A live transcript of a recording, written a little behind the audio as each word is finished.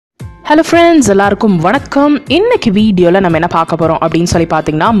Hello friends, எல்லாருக்கும் வணக்கம். இன்னைக்கு வீடியோல நம்ம என்ன பார்க்க போறோம் அப்படினு சொல்லி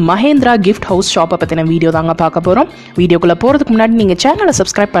பாத்தீங்கன்னா Mahendra gift house shop பத்தின வீடியோ தாங்க பார்க்க போறோம். வீடியோக்குள்ள போறதுக்கு முன்னாடி நீங்க சேனலை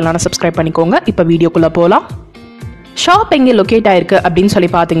சப்ஸ்கிரைப் பண்ணலனா சப்ஸ்கிரைப் பண்ணிக்கோங்க. இப்போ வீடியோக்குள்ள போலாம். ஷாப் எங்கே லொகேட் ஆயிருக்கு அப்படின்னு சொல்லி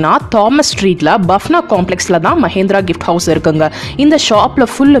பார்த்தீங்கன்னா தாமஸ் ஸ்ட்ரீட்ல பஃப்னா காம்ப்ளெக்ஸ்ல தான் Mahendra gift house இருக்குங்க. இந்த ஷாப்ல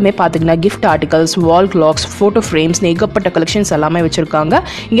ஃபுல்லுமே பார்த்தீங்கன்னா gift articles, wall clocks, photo frames, ஏகப்பட்ட கலெக்ஷன்ஸ் எல்லாமே வச்சிருக்காங்க.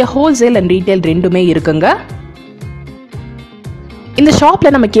 இங்க wholesale and retail ரெண்டுமே இருக்குங்க. இந்த ஷாப்ல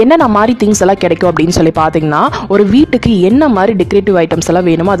நமக்கு என்னென்ன மாதிரி திங்ஸ் எல்லாம் கிடைக்கும் அப்படின்னு சொல்லி பார்த்தீங்கன்னா ஒரு வீட்டுக்கு என்ன மாதிரி டெக்கரேட்டிவ் ஐட்டம்ஸ் எல்லாம்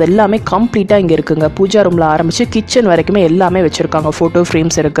வேணுமோ அது எல்லாமே கம்ப்ளீட்டா இங்க இருக்குங்க. பூஜா ரூம்ல ஆரம்பிச்சு கிச்சன் வரைக்குமே எல்லாமே வச்சிருக்காங்க. போட்டோ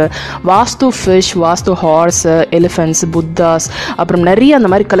ஃப்ரேம்ஸ் இருக்கு, வாஸ்து ஃபிஷ், வாஸ்து ஹார்ஸ், எலிஃபென்ட்ஸ், புத்தாஸ், அப்புறம் நிறைய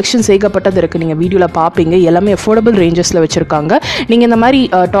அந்த மாதிரி கலெக்ஷன்ஸ் ஏகப்பட்டது இருக்கு. நீங்க வீடியோல பாப்பீங்க. எல்லாமே அஃபோர்டபுள் ரேஞ்சஸ்ல வச்சிருக்காங்க. நீங்க இந்த மாதிரி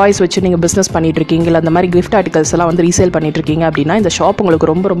டாய்ஸ் வச்சு நீங்க பிசினஸ் பண்ணிட்டு இருக்கீங்க, இல்ல அந்த மாதிரி கிஃப்ட் ஆர்டிகல்ஸ் எல்லாம் வந்து ரீசேல் பண்ணிட்டு இருக்கீங்க அப்படின்னா இந்த ஷாப்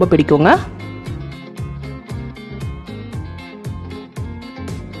உங்களுக்கு ரொம்ப ரொம்ப பிடிக்குங்க.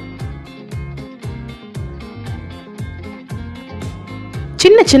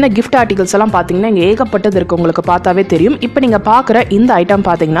 சின்ன சின்ன கிஃப்ட் ஆர்டிகல்ஸ் எல்லாம் பார்த்தீங்கன்னா இங்கே ஏகப்பட்டது இருக்குது, உங்களுக்கு பார்த்தாவே தெரியும். இப்போ நீங்கள் பார்க்குற இந்த ஐட்டம்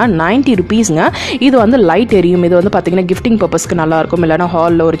பார்த்தீங்கன்னா 90 ருபீஸ்ங்க. இது வந்து லைட் எரியும். இது வந்து பார்த்தீங்கன்னா கிஃப்டிங் பர்பஸ்க்கு நல்லாயிருக்கும். இல்லைனா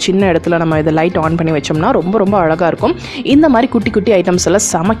ஹாலில் ஒரு சின்ன இடத்துல நம்ம இதை லைட் ஆன் பண்ணி வச்சோம்னா ரொம்ப ரொம்ப அழகாக இருக்கும். இந்த மாதிரி குட்டி குட்டி ஐட்டம்ஸ் எல்லாம்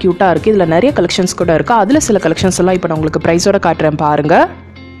செம க்யூட்டாக இருக்குது. இதில் நிறைய கலெக்ஷன்ஸ் கூட இருக்குது. அதில் சில கலெக்ஷன்ஸ் எல்லாம் இப்போ நான் உங்களுக்கு ப்ரைஸோட காட்டுறேன் பாருங்கள்.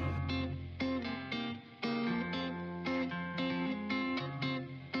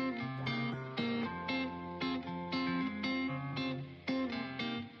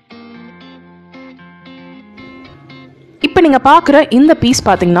 இப்போ நீங்கள் பார்க்குற இந்த பீஸ்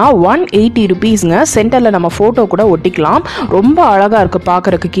பார்த்தீங்கன்னா 180 ருபீஸ்ங்க. சென்டரில் நம்ம ஃபோட்டோ கூட ஒட்டிக்கலாம். ரொம்ப அழகாக இருக்குது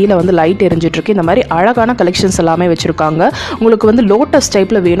பார்க்குறக்கு. கீழே வந்து லைட் எரிஞ்சிட்ருக்கு. இந்த மாதிரி அழகான கலெக்ஷன்ஸ் எல்லாமே வச்சுருக்காங்க. உங்களுக்கு வந்து லோட்டஸ்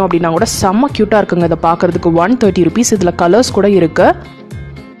டைப்பில் வேணும் அப்படின்னா கூட செம்ம க்யூட்டாக இருக்குங்க. இதை பார்க்குறதுக்கு 130 ருபீஸ். இதில் கலர்ஸ் கூட இருக்குது.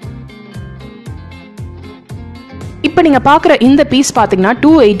 இப்போ நீங்கள் பார்க்குற இந்த பீஸ் பார்த்தீங்கன்னா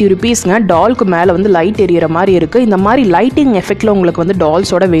 280 ருபீஸ்ங்க. டால்க்கு மேலே வந்து லைட் எரியிற மாதிரி இருக்குது. இந்த மாதிரி லைட்டிங் எஃபெக்டில் உங்களுக்கு வந்து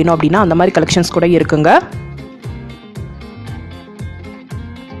டால்ஸோட வேணும் அப்படின்னா அந்த மாதிரி கலெக்ஷன்ஸ் கூட இருக்குங்க.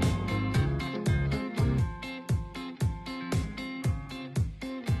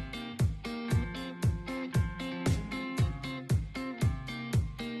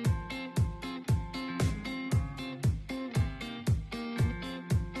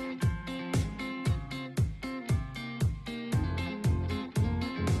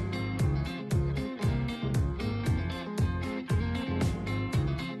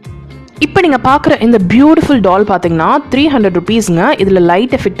 இப்போ நீங்கள் பார்க்குற இந்த பியூட்டிஃபுல் டால் பார்த்தீங்கன்னா 300 ருபீஸ்ங்க. இதில்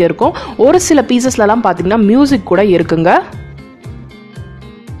லைட் எஃபெக்ட் இருக்கும். ஒரு சில பீசஸ்லலாம் பார்த்தீங்கன்னா மியூசிக் கூட இருக்குங்க.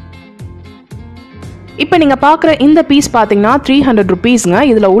 இப்போ நீங்கள் பார்க்குற இந்த பீஸ் பார்த்தீங்கன்னா 300 ருபீஸ்ங்க.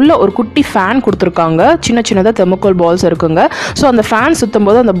 இதில் உள்ள ஒரு குட்டி ஃபேன் கொடுத்துருக்காங்க. சின்ன சின்னதாக தெர்மோகோல் பால்ஸ் இருக்குங்க. ஸோ அந்த ஃபேன் சுற்றும்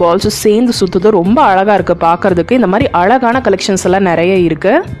போது அந்த பால்ஸும் சேர்ந்து சுற்றுது. ரொம்ப அழகாக இருக்குது பார்க்குறதுக்கு. இந்த மாதிரி அழகான கலெக்ஷன்ஸ் எல்லாம் நிறைய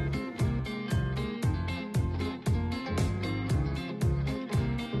இருக்குது.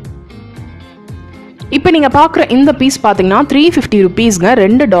 இப்போ நீங்கள் பார்க்குற இந்த பீஸ் பார்த்தீங்கன்னா 350 ருபீஸ்ங்க.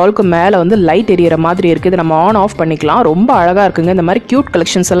 2 டால்க்கு மேலே வந்து லைட் எரியிற மாதிரி இருக்குது. இதை நம்ம ஆன் ஆஃப் பண்ணிக்கலாம். ரொம்ப அழகாக இருக்குங்க. இந்த மாதிரி க்யூட்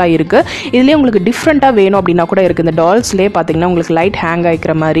கலெக்ஷன்ஸ் எல்லாம் இருக்குது. இதுலேயே உங்களுக்கு டிஃப்ரெண்ட்டாக வேணும் அப்படின்னா கூட இருக்குது. இந்த டால்ஸ்லேயே பார்த்தீங்கன்னா உங்களுக்கு லைட் ஹேங்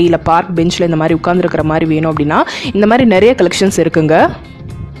ஆகிக்கிற மாதிரி, இல்லை பார்க் பெஞ்சில் இந்த மாதிரி உட்காந்துருக்கிற மாதிரி வேணும் அப்படின்னா இந்த மாதிரி நிறைய கலெக்ஷன்ஸ் இருக்குங்க.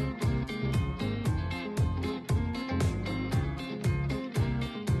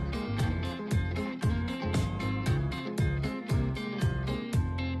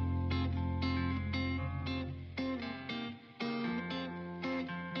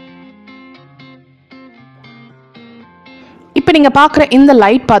 இப்போ நீங்கள் பார்க்குற இந்த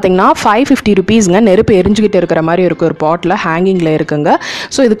லைட் பார்த்தீங்கன்னா 550 ருபீஸ்ங்க. நெருப்பு எரிஞ்சுக்கிட்டு இருக்கிற மாதிரி இருக்குது. ஒரு பாட்டில் ஹேங்கிங்கில் இருக்குங்க.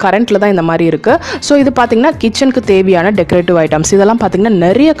 ஸோ இது கரண்ட்டில் தான் இந்த மாதிரி இருக்குது. ஸோ இது பார்த்தீங்கன்னா கிச்சனுக்கு தேவையான டெக்கரேட்டிவ் ஐட்டம்ஸ். இதெல்லாம் பார்த்தீங்கன்னா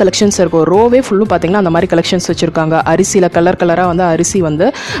நிறைய கலெக்ஷன்ஸ் இருக்கும். ரோவே ஃபுல்லும் பார்த்தீங்கன்னா அந்த மாதிரி கலெக்ஷன்ஸ் வச்சுருக்காங்க. அரிசியில் கலர் கலராக வந்து அரிசி வந்து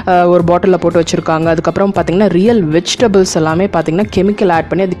ஒரு பாட்டிலில் போட்டு வச்சுருக்காங்க. அதுக்கப்புறம் பார்த்தீங்கன்னா ரியல் வெஜிடபிள்ஸ் எல்லாமே பார்த்தீங்கன்னா கெமிக்கல் ஆட்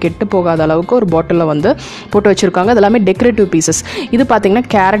பண்ணி அது கெட்டு போகாத அளவுக்கு ஒரு பாட்டிலில் வந்து போட்டு வச்சுருக்காங்க. அது எல்லாமே டெக்கரேட்டிவ் பீசஸ். இது பார்த்தீங்கன்னா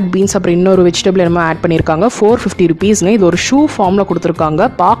கேரட், பீன்ஸ், அப்புறம் இன்னொரு வெஜிடபிள் என்னமோ ஆட் பண்ணியிருக்காங்க. 450 ருபீஸ்ங்க. இது ஒரு ஷூ ஃபார்மில் கொடுத்துருக்காங்க.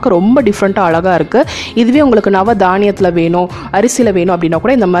 பார்க்க ரொம்ப டிஃப்ரெண்ட்டாக அழகாக இருக்குது. இதுவே உங்களுக்கு நவ தானியத்தில் வேணும், அரிசியில் வேணும் அப்படின்னா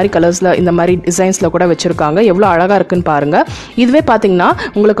கூட இந்த மாதிரி கலர்ஸில், இந்த மாதிரி டிசைன்ஸில் கூட வச்சுருக்காங்க. எவ்வளோ அழகாக இருக்குன்னு பாருங்கள். இதுவே பார்த்தீங்கன்னா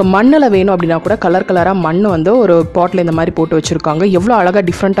உங்களுக்கு மண்ணில் வேணும் அப்படின்னா கூட கலர் கலராக மண் வந்து ஒரு பாட்டில் இந்த மாதிரி போட்டு வச்சுருக்காங்க. எவ்வளோ அழகாக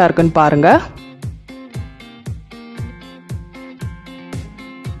டிஃப்ரெண்ட்டாக இருக்குன்னு பாருங்கள்.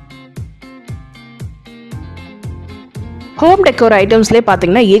 ஹோம் டெக்கோர் ஐட்டம்ஸ்லேயே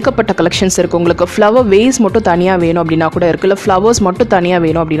பார்த்தீங்கன்னா ஏகப்பட்ட கலெக்ஷன்ஸ் இருக்குது. உங்களுக்கு ஃப்ளவர் வேஸ் மட்டும் தனியாக வேணும் அப்படின்னா கூட இருக்குது, இல்லை ஃப்ளவர்ஸ் மட்டும் தனியாக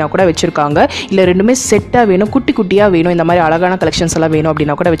வேணும் அப்படின்னா கூட வச்சுருக்காங்க, இல்லை ரெண்டுமே செட்டாக வேணும், குட்டி குட்டியாக வேணும், இந்த மாதிரி அழகான கலெக்ஷன்ஸ் எல்லாம் வேணும்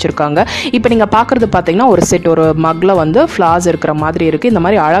அப்படின்னா கூட வச்சுருக்காங்க. இப்போ நீங்கள் பார்க்குறது பார்த்தீங்கன்னா ஒரு செட், ஒரு மக்கில் வந்து ஃப்ளார்ஸ் இருக்கிற மாதிரி இருக்குது. இந்த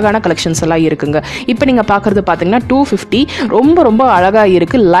மாதிரி அழகான கலெக்ஷன்ஸ் எல்லாம் இருக்குங்க. இப்போ நீங்கள் பார்க்குறது பார்த்தீங்கன்னா 250, ரொம்ப ரொம்ப அழகாக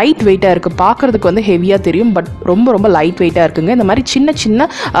இருக்குது, லைட் வெயிட்டாக இருக்குது. பார்க்குறதுக்கு வந்து ஹெவியாக தெரியும், பட் ரொம்ப ரொம்ப லைட் வெயிட்டாக இருக்குங்க. இந்த மாதிரி சின்ன சின்ன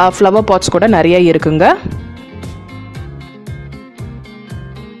ஃப்ளவர் பாட்ஸ் கூட நிறைய இருக்குங்க.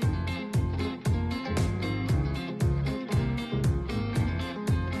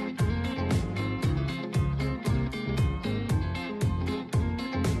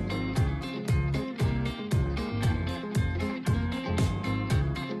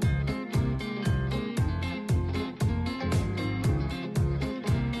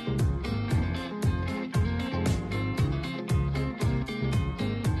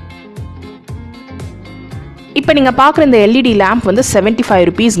 இப்போ நீங்கள் பார்க்குற இந்த எல்இடி லேம்ப் வந்து 75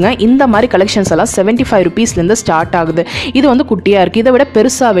 ருபீஸ்ங்க. இந்த மாதிரி கலெக்ஷன்ஸ் எல்லாம் 75 ருபீஸ்லேருந்து ஸ்டார்ட் ஆகுது. இது வந்து குட்டியாக இருக்குது. இதை விட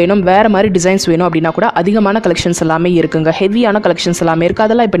பெருசாக வேணும், வேறு மாதிரி டிசைன்ஸ் வேணும் அப்படின்னா கூட அதிகமான கலெக்ஷன்ஸ் எல்லாமே இருக்குங்க. ஹெவியான கலெக்ஷன்ஸ் எல்லாமே இருக்குது.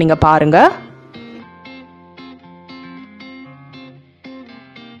 அதெல்லாம் இப்போ நீங்கள் பாருங்கள்.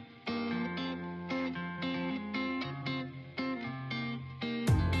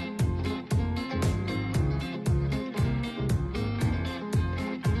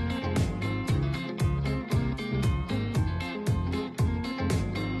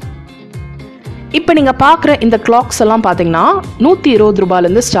 இப்போ நீங்கள் பார்க்குற இந்த கிளாக்ஸ் எல்லாம் பார்த்தீங்கன்னா 120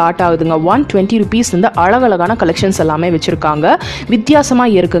 ரூபாயிலேருந்து ஸ்டார்ட் ஆகுதுங்க. 120 ருபீஸ்லேருந்து அழகழகான கலெக்ஷன்ஸ் எல்லாமே வச்சுருக்காங்க.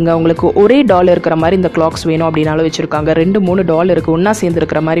 வித்தியாசமாக இருக்குங்க. உங்களுக்கு ஒரே டால் இருக்கிற மாதிரி இந்த கிளாக்ஸ் வேணும் அப்படின்னாலும் வச்சுருக்காங்க. 2-3 டால் இருக்குது, ஒன்றா சேர்ந்து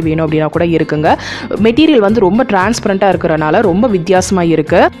இருக்கிற மாதிரி வேணும் அப்படின்னா கூட இருக்குங்க. மெட்டீரியல் வந்து ரொம்ப டிரான்ஸ்பரண்ட்டாக இருக்கிறனால ரொம்ப வித்தியாசமாக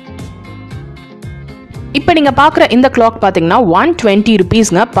இருக்குது. இப்போ நீங்கள் பார்க்குற இந்த கிளாக் பார்த்தீங்கன்னா 120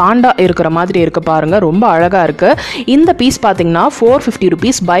 ருபீஸ்ங்க. பாண்டா இருக்கிற மாதிரி இருக்குது பாருங்கள், ரொம்ப அழகாக இருக்குது. இந்த பீஸ் பார்த்தீங்கன்னா 450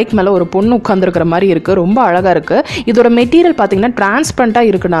 ருபீஸ். பைக் மேலே ஒரு பொண்ணு உட்காந்துருக்கிற மாதிரி இருக்குது, ரொம்ப அழகாக இருக்குது. இதோட மெட்டீரியல் பார்த்தீங்கன்னா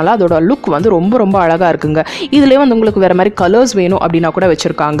டிரான்ஸ்பரண்ட்டாக இருக்கனால அதோட லுக் வந்து ரொம்ப ரொம்ப அழகாக இருக்குங்க. இதுலேயே வந்து உங்களுக்கு வேறு மாதிரி கலர்ஸ் வேணும் அப்படின்னா கூட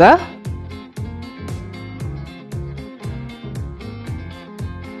வச்சுருக்காங்க.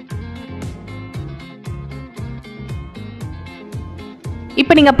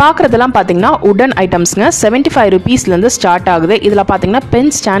 இப்போ நீங்கள் பார்க்குறதெல்லாம் பார்த்தீங்கன்னா உடன் ஐட்டம்ஸ்ங்க. 75 ருபீஸ்லேருந்து ஸ்டார்ட் ஆகுது. இதில் பார்த்தீங்கன்னா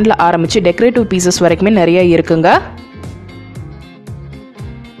பென் ஸ்டாண்டில் ஆரம்பித்து டெக்கரேட்டிவ் பீசஸ் வரைக்குமே நிறைய இருக்குங்க.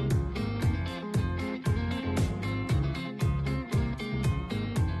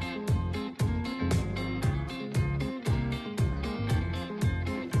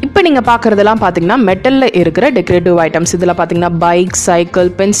 இப்போ நீங்கள் பார்க்குறதெல்லாம் பார்த்தீங்கன்னா மெட்டலில் இருக்கிற டெக்கரேட்டிவ் ஐட்டம்ஸ். இதில் பார்த்தீங்கன்னா பைக்,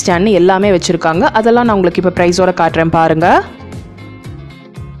 சைக்கிள், பென் ஸ்டாண்ட் எல்லாமே வச்சுருக்காங்க. அதெல்லாம் நான் உங்களுக்கு இப்போ ப்ரைஸோட காட்டுறேன் பாருங்கள்.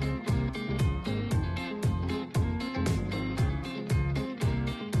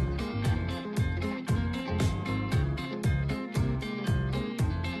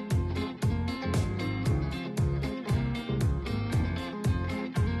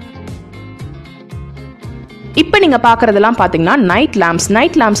 இப்போ நீங்கள் பார்க்குறதெல்லாம் பார்த்தீங்கன்னா நைட்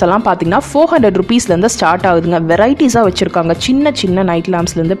லேம்ப்ஸ் எல்லாம் பார்த்தீங்கன்னா 400 ருபீஸ்லேருந்து ஸ்டார்ட் ஆகுதுங்க. வெரைட்டிஸாக வச்சுருக்காங்க. சின்ன சின்ன நைட்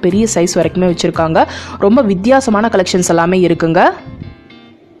லேம்ப்ஸ்லேருந்து பெரிய சைஸ் வரைக்குமே வச்சுருக்காங்க. ரொம்ப வித்தியாசமான கலெக்ஷன்ஸ் எல்லாமே இருக்குங்க.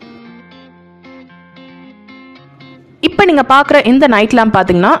 இப்போ நீங்கள் பார்க்குற இந்த நைட் லேம்ப்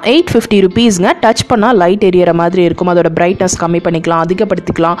பார்த்தீங்கன்னா 850 ருபீஸ்ங்க. டச் பண்ணால் லைட் எரியற மாதிரி இருக்கும். அதோட பிரைட்னஸ் கம்மி பண்ணிக்கலாம்,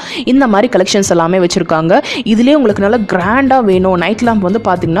 அதிகப்படுத்திக்கலாம். இந்த மாதிரி கலெக்ஷன்ஸ் எல்லாமே வச்சுருக்காங்க. இதுலேயே உங்களுக்கு நல்லா கிராண்டாக வேணும், நைட் லேம்ப் வந்து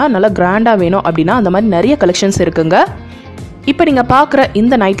பார்த்தீங்கன்னா நல்லா கிராண்டாக வேணும் அப்படின்னா அந்த மாதிரி நிறைய கலெக்ஷன்ஸ் இருக்குங்க. இப்போ நீங்கள் பார்க்குற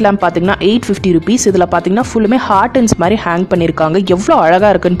இந்த நைட் லேம்ப் பார்த்தீங்கன்னா 850 ருபீஸ். இதில் பார்த்தீங்கன்னா ஃபுல்லுமே ஹார்டன்ஸ் மாதிரி ஹேங் பண்ணியிருக்காங்க. எவ்வளோ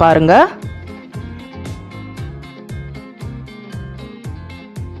அழகாக இருக்குன்னு பாருங்கள்.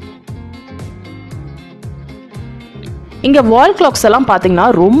 இங்கே வால் கிளாக்ஸ் எல்லாம் பார்த்தீங்கன்னா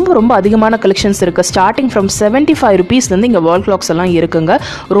ரொம்ப ரொம்ப அதிகமான கலெக்ஷன்ஸ் இருக்குது. ஸ்டார்டிங் ஃப்ரம் 75 ருபீஸ்லேருந்து இங்கே வால் கிளாக்ஸ் எல்லாம் இருக்குங்க.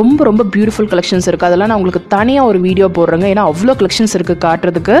 ரொம்ப ரொம்ப பியூட்டிஃபுல் கலெக்ஷன்ஸ் இருக்குது. அதெல்லாம் நான் உங்களுக்கு தனியாக ஒரு வீடியோ போடுறேங்க, ஏன்னா அவ்வளோ கலெக்ஷன்ஸ் இருக்குது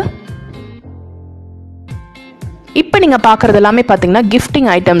காட்டுறதுக்கு. இப்போ நீங்கள் பார்க்குறது எல்லாமே பார்த்தீங்கன்னா கிஃப்டிங்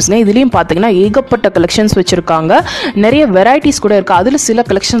ஐட்டம்ஸ்ங்க. இதுலேயும் பார்த்தீங்கன்னா ஏகப்பட்ட கலெக்ஷன்ஸ் வச்சுருக்காங்க. நிறைய வெரைட்டிஸ் கூட இருக்குது. அதில் சில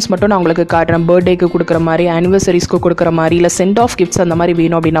கலெக்ஷன்ஸ் மட்டும் நான் உங்களுக்கு காட்டுறேன். பர்த்டேக்கு கொடுக்குற மாதிரி, ஆனிவர்சரிஸ்க்கு கொடுக்குற மாதிரி, இல்லை சென்ட் ஆஃப் கிஃப்ட்ஸ் அந்த மாதிரி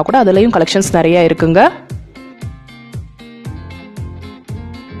வேணும் அப்படின்னா கூட அதுலேயும் கலெக்ஷன்ஸ் நிறையா இருக்குங்க.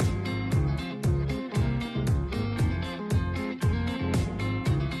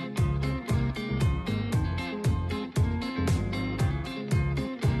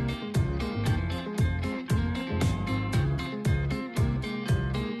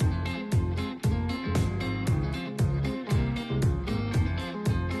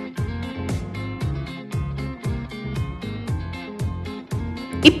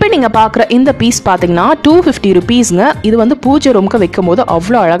 இப்போ நீங்கள் பார்க்குற இந்த பீஸ் பார்த்தீங்கன்னா 250 ருபீஸ்ங்க. இது வந்து பூஜை ரூமுக்கு வைக்கும் போது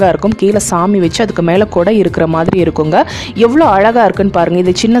அவ்வளோ அழகாக இருக்கும். கீழே சாமி வச்சு அதுக்கு மேலே கொடை இருக்கிற மாதிரி இருக்குங்க. எவ்வளோ அழகாக இருக்குன்னு பாருங்கள்.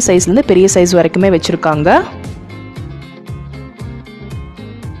 இது சின்ன சைஸ்லேருந்து பெரிய சைஸ் வரைக்குமே வச்சுருக்காங்க.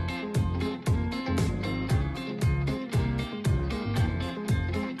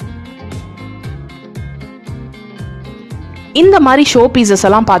 இந்த மாதிரி ஷோ பீசஸ்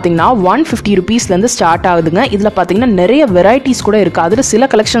எல்லாம் பார்த்தீங்கன்னா 150 ருபீஸ்லேருந்து ஸ்டார்ட் ஆகுதுங்க. இதில் பார்த்தீங்கன்னா நிறைய வெரைட்டிஸ் கூட இருக்குது. அதில் சில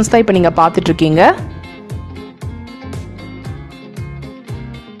கலெக்ஷன்ஸ் தான் இப்போ நீங்கள் பார்த்துட்ருக்கீங்க.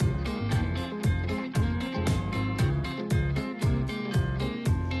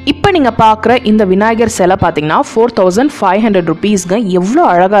 இப்போ நீங்கள் பார்க்குற இந்த விநாயகர் சிலை பார்த்தீங்கன்னா 4500 ருபீஸ்ங்க. எவ்வளோ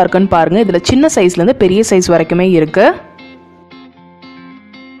அழகாக இருக்குன்னு பாருங்கள். இதில் சின்ன சைஸ்லேருந்து பெரிய சைஸ் வரைக்குமே இருக்குது.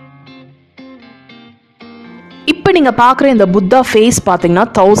 இப்போ நீங்கள் பார்க்குற இந்த புத்தா ஃபேஸ் பார்த்தீங்கன்னா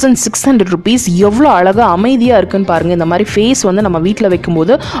 1600 ருபீஸ். எவ்வளோ அழகாக அமைதியாக இருக்குன்னு பாருங்கள். இந்த மாதிரி ஃபேஸ் வந்து நம்ம வீட்டில்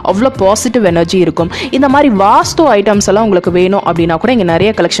வைக்கும்போது அவ்வளோ பாசிட்டிவ் எனர்ஜி இருக்கும். இந்த மாதிரி வாஸ்து ஐட்டம்ஸ் எல்லாம் உங்களுக்கு வேணும் அப்படின்னா கூட இங்கே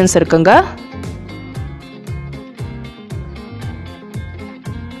நிறைய கலெக்ஷன்ஸ் இருக்குங்க.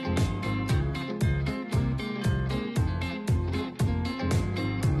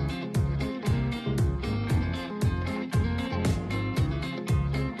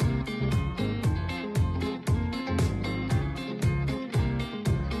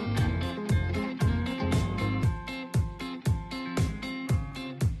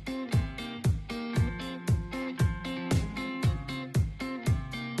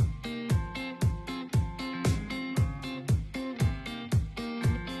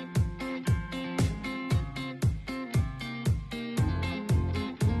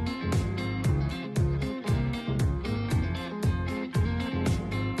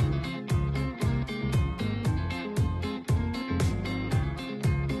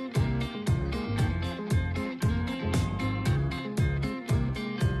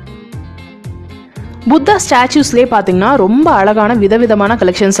 புத்தா ஸ்டாச்சூஸ்லேயே பார்த்தீங்கன்னா ரொம்ப அழகான விதவிதமான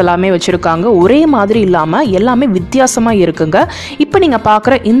கலெக்ஷன்ஸ் எல்லாமே வச்சுருக்காங்க. ஒரே மாதிரி இல்லாமல் எல்லாமே வித்தியாசமாக இருக்குங்க. இப்போ நீங்கள்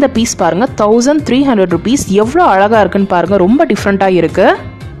பார்க்குற இந்த பீஸ் பாருங்கள் 1300 ருபீஸ். எவ்வளோ அழகாக இருக்குன்னு பாருங்கள். ரொம்ப டிஃப்ரெண்ட்டாக இருக்குது.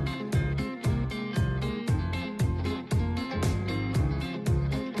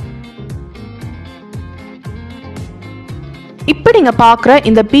 இப்போ நீங்கள் பார்க்குற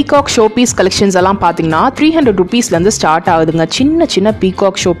இந்த பீகாக் ஷோ பீஸ் கலெக்ஷன்ஸ் எல்லாம் பார்த்தீங்கன்னா 300 ருபீஸ்லேருந்து ஸ்டார்ட் ஆகுதுங்க. சின்ன சின்ன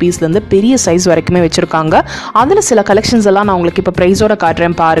பீகாக் ஷோ பீஸ்லேருந்து பெரிய சைஸ் வரைக்குமே வச்சுருக்காங்க. அதில் சில கலெக்ஷன்ஸ் எல்லாம் நான் உங்களுக்கு இப்போ ப்ரைஸோட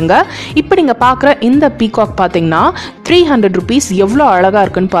காட்டுறேன் பாருங்கள். இப்போ நீங்கள் பார்க்குற இந்த பீகாக் பார்த்தீங்கன்னா 300 ருபீஸ். எவ்வளோ அழகாக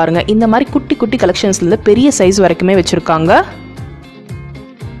இருக்குன்னு பாருங்கள். இந்த மாதிரி குட்டி குட்டி கலெக்ஷன்ஸ்லேருந்து பெரிய சைஸ் வரைக்குமே வச்சுருக்காங்க.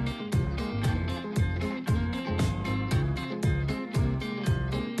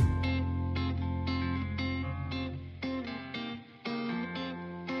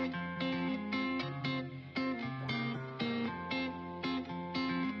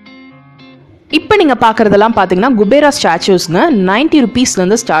 இப்போ நீங்கள் பார்க்குறதெல்லாம் பார்த்தீங்கன்னா குபேரா ஸ்டாச்சூஸ்ங்க. 90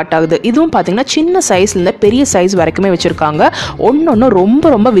 ருபீஸ்லேருந்து ஸ்டார்ட் ஆகுது. இதுவும் பார்த்தீங்கன்னா சின்ன சைஸ்லேருந்து பெரிய சைஸ் வரைக்குமே வச்சுருக்காங்க. ஒன்று ரொம்ப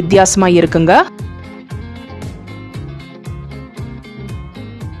ரொம்ப வித்தியாசமாக இருக்குங்க.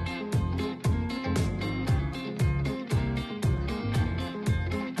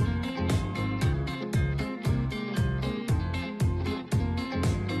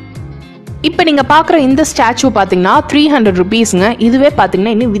 இப்போ நீங்கள் பார்க்குற இந்த ஸ்டாச்சு பார்த்தீங்கன்னா 300 ருபீஸுங்க. இதுவே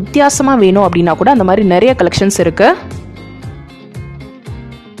பார்த்தீங்கன்னா இன்னும் வித்தியாசமாக வேணும் அப்படின்னா கூட அந்த மாதிரி நிறைய கலெக்ஷன்ஸ் இருக்குது.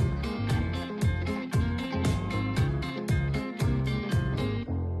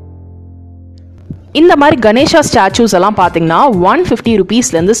 இந்த மாதிரி கணேஷா ஸ்டாச்சூஸ் எல்லாம் பார்த்தீங்கன்னா 150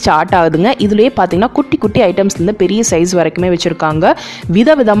 ருபீஸ்லேருந்து ஸ்டார்ட் ஆகுதுங்க. இதுலேயே பார்த்தீங்கன்னா குட்டி குட்டி ஐட்டம்ஸ்லேருந்து பெரிய சைஸ் வரைக்குமே வச்சுருக்காங்க.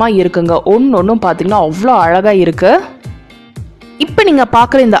 விதவிதமாக இருக்குங்க. ஒன்றும் பார்த்தீங்கன்னா அவ்வளோ அழகாக இருக்குது. இப்போ நீங்கள்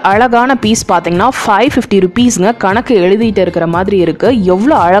பார்க்குற இந்த அழகான பீஸ் பார்த்தீங்கன்னா 550 ருபீஸுங்க. கணக்கு எழுதிட்டு இருக்கிற மாதிரி இருக்குது.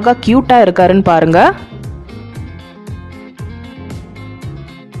 எவ்வளோ அழகாக க்யூட்டாக இருக்காருன்னு பாருங்கள்.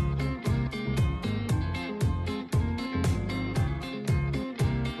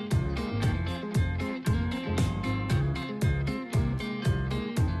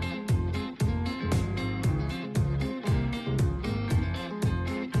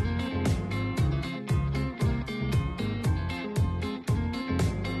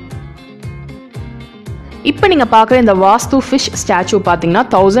 இப்போ நீங்கள் பார்க்குற இந்த வாஸ்து ஃபிஷ் ஸ்டாச்சு பார்த்தீங்கன்னா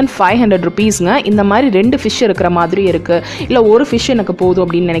 1500 ருபீஸுங்க. இந்த மாதிரி 2 ஃபிஷ் இருக்கிற மாதிரி இருக்குது. இல்லை ஒரு ஃபிஷ் எனக்கு போதும்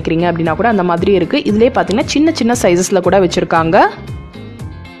அப்படின்னு நினைக்கிறீங்க அப்படின்னா கூட அந்த மாதிரி இருக்குது. இதுலேயே பார்த்தீங்கன்னா சின்ன சின்ன சைஸஸில் கூட வச்சுருக்காங்க.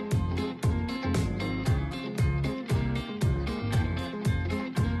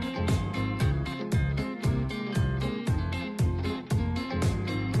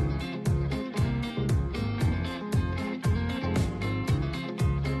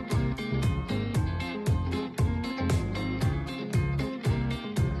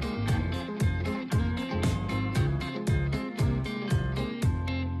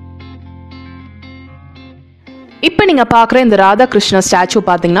 இப்போ நீங்கள் பார்க்குற இந்த ராதாகிருஷ்ண ஸ்டாச்சு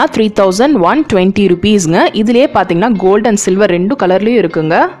பார்த்தீங்கன்னா 3120 rupeesங்க. இதிலே பார்த்தீங்கன்னா கோல்டு அண்ட் சில்வர் 2 கலர்லேயும்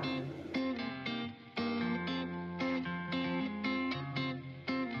இருக்குங்க.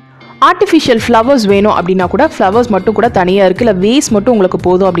 ஆர்டிஃபிஷியல் ஃப்ளவர்ஸ் வேணும் அப்படின்னா கூட ஃப்ளவர்ஸ் மட்டும் கூட தனியாக இருக்குது. இல்லை வேஸ் மட்டும் உங்களுக்கு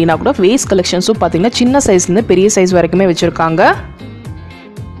போதும் அப்படின்னா கூட வேஸ் கலெக்ஷன்ஸும் பார்த்தீங்கன்னா சின்ன சைஸ்லேருந்து பெரிய சைஸ் வரைக்குமே வச்சுருக்காங்க.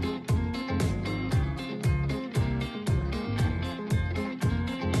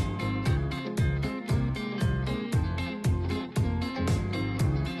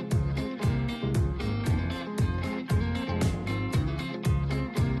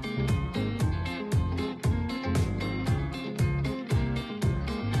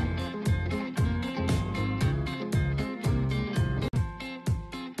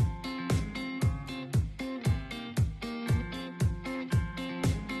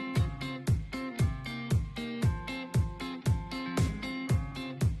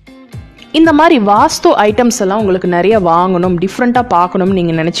 இந்த மாதிரி வாஸ்து ஐட்டம்ஸ் எல்லாம் உங்களுக்கு நிறைய வாங்கணும், டிஃப்ரெண்ட்டாக பார்க்கணும்னு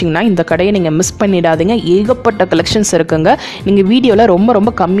நீங்கள் நினச்சிங்கன்னா இந்த கடையை நீங்கள் மிஸ் பண்ணிடாதீங்க. ஏகப்பட்ட கலெக்ஷன்ஸ் இருக்குங்க. நீங்கள் வீடியோவில் ரொம்ப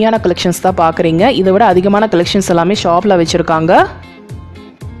ரொம்ப கம்மியான கலெக்ஷன்ஸ் தான் பார்க்குறீங்க. இதை விட அதிகமான கலெக்ஷன்ஸ் எல்லாமே ஷாப்பில் வச்சுருக்காங்க.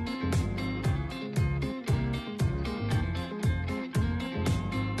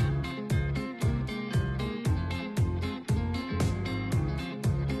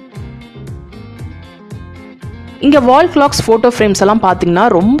 இங்கே வால் கிளாக்ஸ் ஃபோட்டோ ஃப்ரேம்ஸ் எல்லாம் பார்த்தீங்கன்னா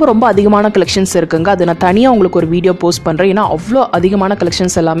ரொம்ப ரொம்ப அதிகமான கலெக்ஷன்ஸ் இருக்குங்க. அது நான் தனியாக உங்களுக்கு ஒரு வீடியோ போஸ்ட் பண்ணுறேன். ஏன்னா அவ்வளோ அதிகமான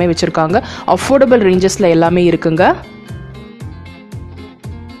கலெக்ஷன்ஸ் எல்லாமே வச்சுருக்காங்க. அஃபோர்டபுள் ரேஞ்சஸில் எல்லாமே இருக்குங்க.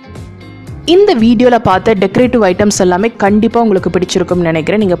 இந்த வீடியோவில் பார்த்த டெக்கரேட்டிவ் ஐட்டம்ஸ் எல்லாமே கண்டிப்பாக உங்களுக்கு பிடிச்சிருக்கும்னு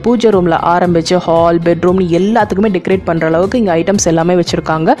நினைக்கிறேன். நீங்கள் பூஜை ரூமில் ஆரம்பித்து ஹால், பெட்ரூம்னு எல்லாத்துக்குமே டெக்கரேட் பண்ணுற அளவுக்கு இங்கே ஐட்டம்ஸ் எல்லாமே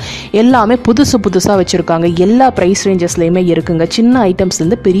வச்சுருக்காங்க. எல்லாமே புதுசாக வச்சுருக்காங்க. எல்லா ப்ரைஸ் ரேஞ்சஸ்லையுமே இருக்குங்க. சின்ன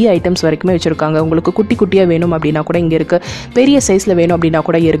ஐட்டம்ஸ்லேருந்து பெரிய ஐட்டம்ஸ் வரைக்குமே வச்சுருக்காங்க. உங்களுக்கு குட்டியாக வேணும் அப்படின்னா கூட இங்கே இருக்குது. பெரிய சைஸில் வேணும் அப்படின்னா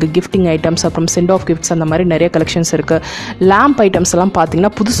கூட இருக்குது. கிஃப்டிங் ஐட்டம்ஸ், அப்புறம் சென்ட் ஆஃப் கிஃப்ட்ஸ், அந்த மாதிரி நிறைய கலெக்ஷன்ஸ் இருக்குது. லேம்ப் ஐட்டம்ஸ் எல்லாம்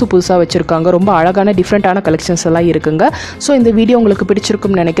பார்த்தீங்கன்னா புதுசாக வச்சுருக்காங்க. ரொம்ப அழகான டிஃப்ரெண்ட்டான கலெக்ஷன்ஸ் எல்லாம் இருக்குங்க. ஸோ இந்த வீடியோ உங்களுக்கு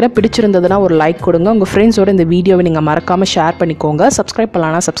பிடிச்சிருக்கும்னு நினைக்கிறேன். பிடிச்சிருந்ததுன்னா ஒரு லைக் கொடுங்க. உங்கள் ஃப்ரெண்ட்ஸோட இந்த வீடியோவை நீங்கள் மறக்காமல் ஷேர் பண்ணிக்கோங்க. சப்ஸ்கிரைப்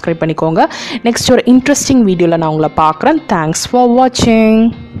பண்ணலாம்னா சப்ஸ்கிரைப் பண்ணிக்கோங்க. நெக்ஸ்ட் ஒரு இன்ட்ரெஸ்டிங் வீடியோவில் நான் உங்களை பார்க்குறேன். தேங்க்ஸ் ஃபார் வாட்சிங்.